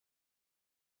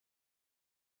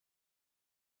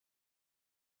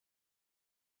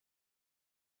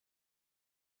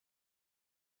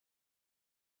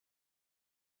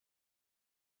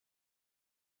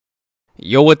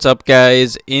Yo, what's up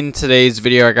guys? In today's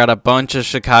video I got a bunch of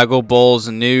Chicago Bulls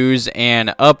news and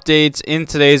updates. In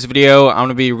today's video I'm going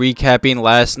to be recapping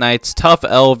last night's tough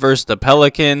L versus the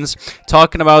Pelicans,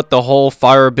 talking about the whole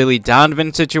fire Billy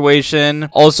Donovan situation,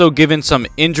 also giving some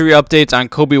injury updates on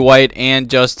Coby White and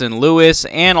Justin Lewis,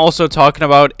 and also talking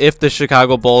about if the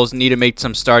Chicago Bulls need to make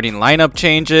some starting lineup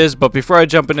changes. But before I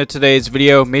jump into today's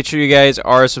video, make sure you guys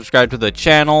are subscribed to the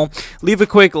channel, leave a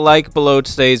quick like below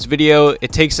today's video.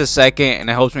 It takes a second and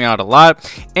it helps me out a lot,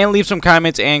 and leave some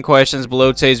comments and questions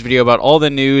below today's video about all the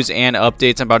news and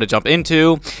updates I'm about to jump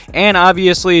into, and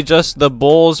obviously just the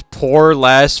Bulls' poor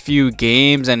last few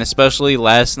games and especially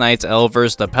last night's L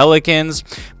versus the Pelicans.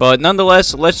 But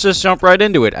nonetheless, let's just jump right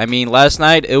into it. I mean, last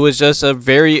night it was just a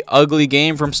very ugly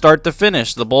game from start to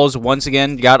finish. The Bulls once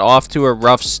again got off to a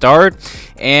rough start,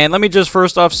 and let me just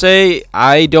first off say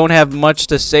I don't have much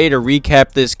to say to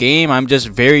recap this game. I'm just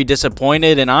very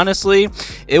disappointed, and honestly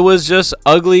it was just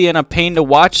ugly and a pain to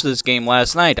watch this game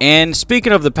last night. And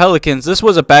speaking of the Pelicans, this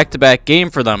was a back-to-back game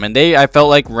for them, and I felt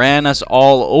like ran us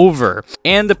all over.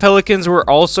 And the Pelicans were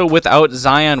also without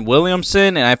Zion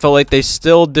Williamson, and I felt like they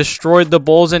still destroyed the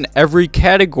Bulls in every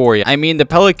category. I mean, the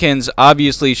Pelicans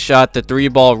obviously shot the three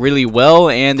ball really well,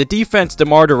 and the defense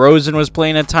DeMar DeRozan was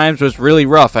playing at times was really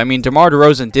rough. I mean, DeMar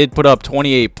DeRozan did put up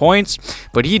 28 points,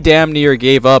 but he damn near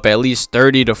gave up at least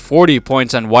 30 to 40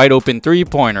 points on wide open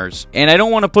three-pointers. And I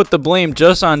don't want to put the blame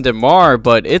just on DeMar,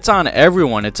 but it's on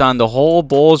everyone. It's on the whole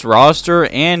Bulls roster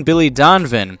and Billy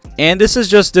Donovan. And this is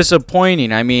just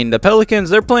disappointing. I mean, the Pelicans,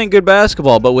 they're playing good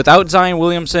basketball, but without Zion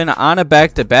Williamson on a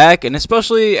back-to-back, and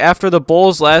especially after the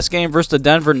Bulls last game versus the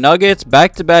Denver Nuggets,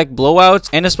 back-to-back blowouts,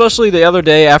 and especially the other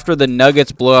day after the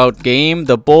Nuggets blowout game,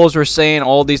 the Bulls were saying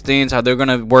all these things, how they're going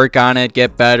to work on it,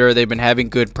 get better, they've been having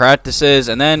good practices,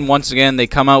 and then once again they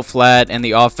come out flat and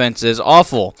the offense is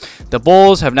awful. The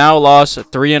Bulls have now lost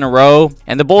 3 in a row,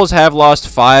 and the Bulls have lost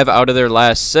 5 out of their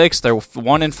last 6. They're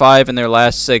 1-5 in their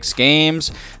last 6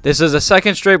 games. This is a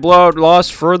second straight blowout loss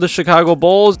for the Chicago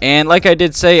Bulls, and like I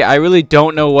did say, I really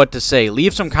don't know what to say.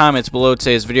 Leave some comments below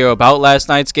today's video about last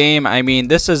night's game. I mean,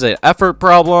 this is an effort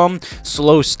problem,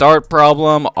 slow start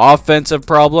problem, offensive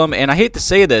problem, and I hate to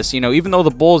say this, you know, even though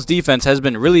the Bulls defense has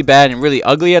been really bad and really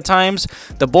ugly at times,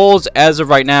 the Bulls as of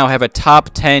right now have a top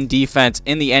 10 defense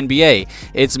in the NBA.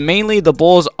 It's mainly the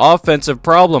Bulls offensive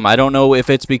problem. I don't know if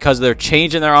it's because they're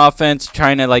changing their offense,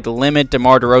 trying to like limit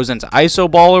DeMar DeRozan's ISO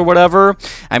ball or whatever.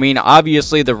 I mean,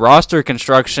 obviously the roster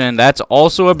construction, that's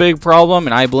also a big problem,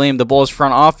 and I blame the Bulls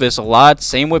front office a lot.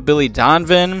 Same with Billy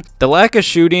Donovan. The lack of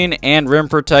shooting and rim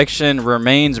protection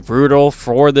remains brutal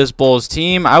for this Bulls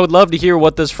team. I would love to hear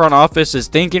what this front office is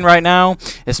thinking right now,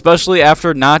 especially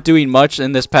after not doing much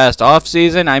in this past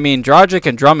offseason. I mean, Dragic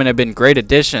and Drummond have been great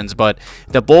additions, but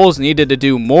the Bulls needed to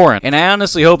do more, and I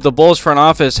honestly hope the Bulls front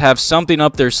office have something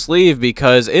up their sleeve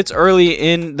because it's early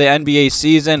in the NBA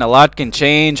season. A lot can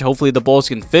change. Hopefully the Bulls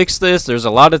can fix this. There's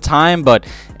a lot of time, but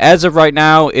as of right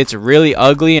now it's really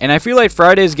ugly, and I feel like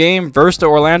Friday's game versus the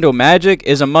Orlando Magic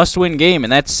is a must-win game,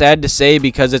 and that's sad to say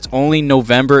because it's only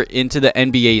November into the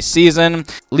NBA season.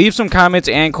 Leave some comments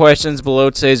and questions below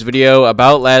today's video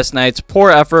about last night's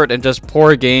poor effort and just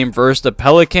poor game versus the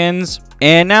Pelicans.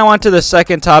 And now on to the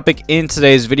second topic in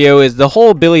today's video is the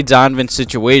whole Billy Donovan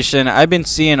situation. I've been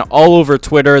seeing all over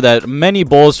Twitter that many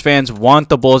Bulls fans want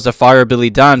the Bulls to fire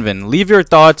Billy Donovan. Leave your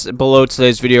thoughts below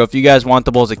today's video if you guys want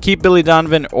the Bulls to keep Billy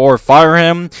Donovan or fire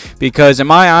him, because in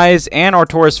my eyes and our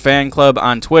Taurus fan club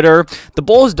on Twitter, the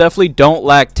Bulls definitely don't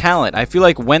lack talent. I feel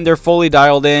like when they're fully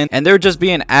dialed in and they're just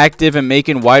being active and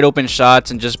making wide open shots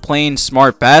and just playing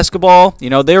smart basketball, you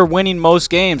know, they're winning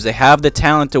most games. They have the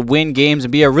talent to win games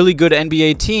and be a really good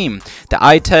NBA team. The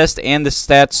eye test and the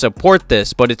stats support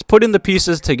this, but it's putting the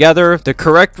pieces together, the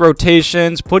correct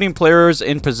rotations, putting players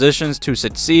in positions to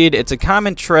succeed. It's a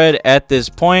common thread at this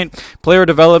point. Player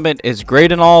development is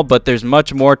great and all, but there's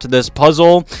much more to this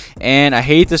puzzle, and I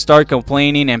hate to start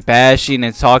complaining and bashing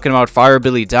and talking about fire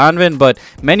Billy Donovan, but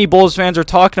many Bulls fans are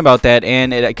talking about that,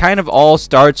 and it kind of all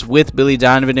starts with Billy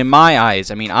Donovan in my eyes.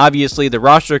 I mean, obviously the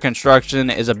roster construction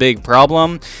is a big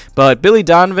problem, but Billy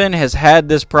Donovan has had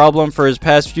this problem for his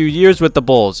past few years with the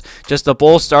Bulls. Just the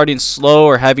Bulls starting slow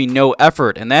or having no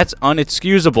effort, and that's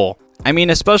unexcusable. I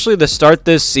mean, especially the start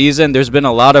this season, there's been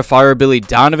a lot of fire Billy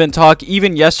Donovan talk.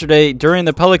 Even yesterday during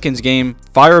the Pelicans game,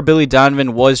 fire Billy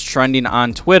Donovan was trending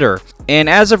on Twitter. And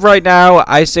as of right now,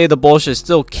 I say the Bulls should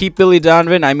still keep Billy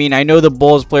Donovan. I mean, I know the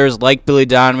Bulls players like Billy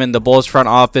Donovan. The Bulls front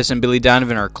office and Billy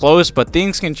Donovan are close, but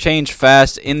things can change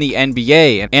fast in the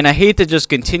NBA. And I hate to just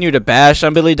continue to bash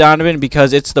on Billy Donovan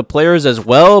because it's the players as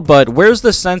well, but where's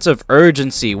the sense of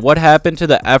urgency? What happened to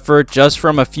the effort just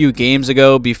from a few games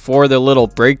ago before the little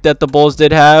break that the Bulls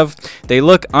did have. They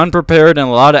look unprepared in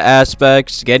a lot of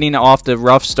aspects, getting off the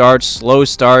rough starts, slow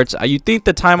starts. You'd think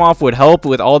the time off would help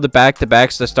with all the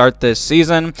back-to-backs to start this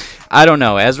season. I don't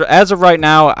know. As of right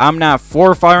now, I'm not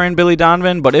for firing Billy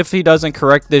Donovan, but if he doesn't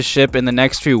correct this ship in the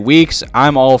next few weeks,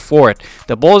 I'm all for it.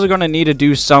 The Bulls are going to need to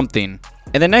do something.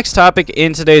 And the next topic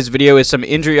in today's video is some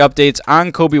injury updates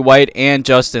on Coby White and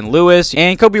Justin Lewis.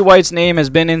 And Coby White's name has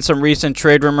been in some recent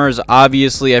trade rumors.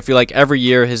 Obviously, I feel like every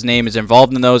year his name is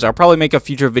involved in those. I'll probably make a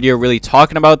future video really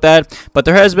talking about that. But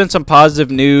there has been some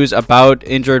positive news about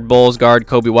injured Bulls guard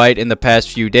Coby White in the past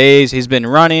few days. He's been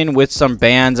running with some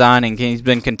bands on, and he's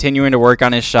been continuing to work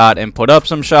on his shot and put up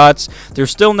some shots.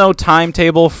 There's still no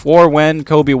timetable for when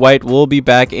Coby White will be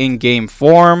back in game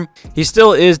form. He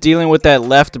still is dealing with that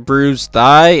left bruised thigh,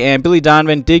 and Billy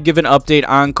Donovan did give an update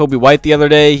on Coby White the other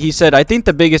day. He said, I think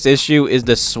the biggest issue is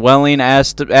the swelling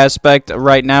aspect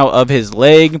right now of his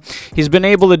leg. He's been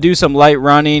able to do some light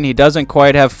running. He doesn't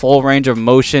quite have full range of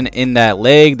motion in that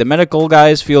leg. The medical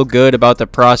guys feel good about the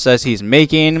process he's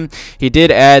making. He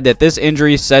did add that this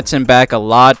injury sets him back a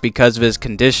lot because of his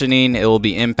conditioning. It will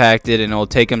be impacted, and it will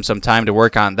take him some time to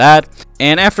work on that.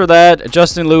 And after that,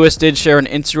 Justin Lewis did share an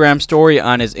Instagram story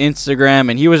on his Instagram,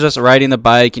 and he was just riding the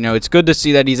bike. You know, it's good to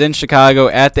see that he's in Chicago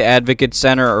at the Advocate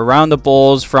Center around the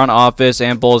Bulls front office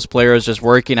and Bulls players just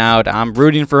working out. I'm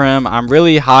rooting for him. I'm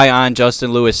really high on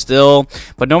Justin Lewis still.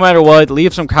 But no matter what,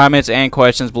 leave some comments and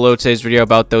questions below today's video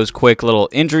about those quick little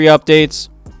injury updates.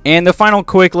 And the final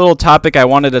quick little topic I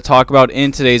wanted to talk about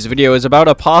in today's video is about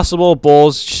a possible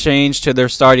Bulls change to their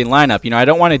starting lineup. You know, I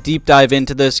don't want to deep dive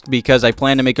into this because I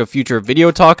plan to make a future video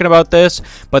talking about this,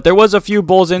 but there was a few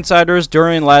Bulls insiders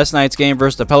during last night's game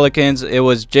versus the Pelicans. It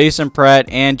was Jason Pratt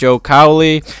and Joe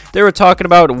Cowley. They were talking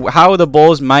about how the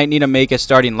Bulls might need to make a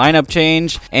starting lineup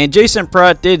change, and Jason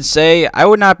Pratt did say, I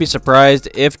would not be surprised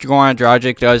if Goran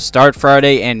Dragic does start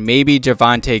Friday and maybe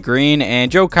Javonte Green,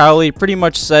 and Joe Cowley pretty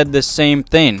much said the same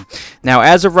thing. Now,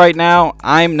 as of right now,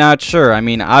 I'm not sure. I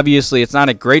mean, obviously, it's not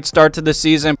a great start to the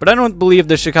season, but I don't believe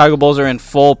the Chicago Bulls are in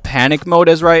full panic mode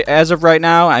as of right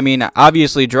now. I mean,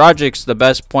 obviously, Dragic's the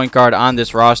best point guard on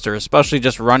this roster, especially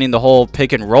just running the whole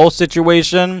pick and roll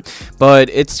situation. But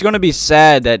it's going to be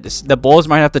sad that the Bulls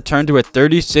might have to turn to a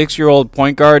 36-year-old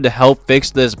point guard to help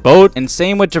fix this boat. And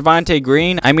same with Javonte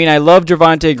Green. I mean, I love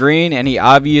Javonte Green, and he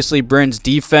obviously brings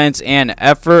defense and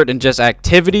effort and just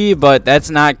activity, but that's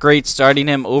not great starting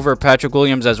him over Patrick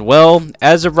Williams as well.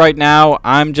 As of right now,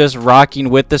 I'm just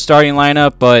rocking with the starting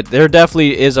lineup, but there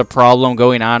definitely is a problem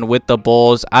going on with the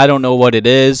Bulls. I don't know what it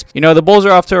is. You know, the Bulls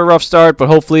are off to a rough start, but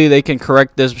hopefully they can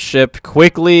correct this ship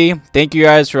quickly. Thank you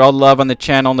guys for all the love on the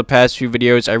channel in the past few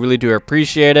videos. I really do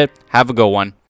appreciate it. Have a good one.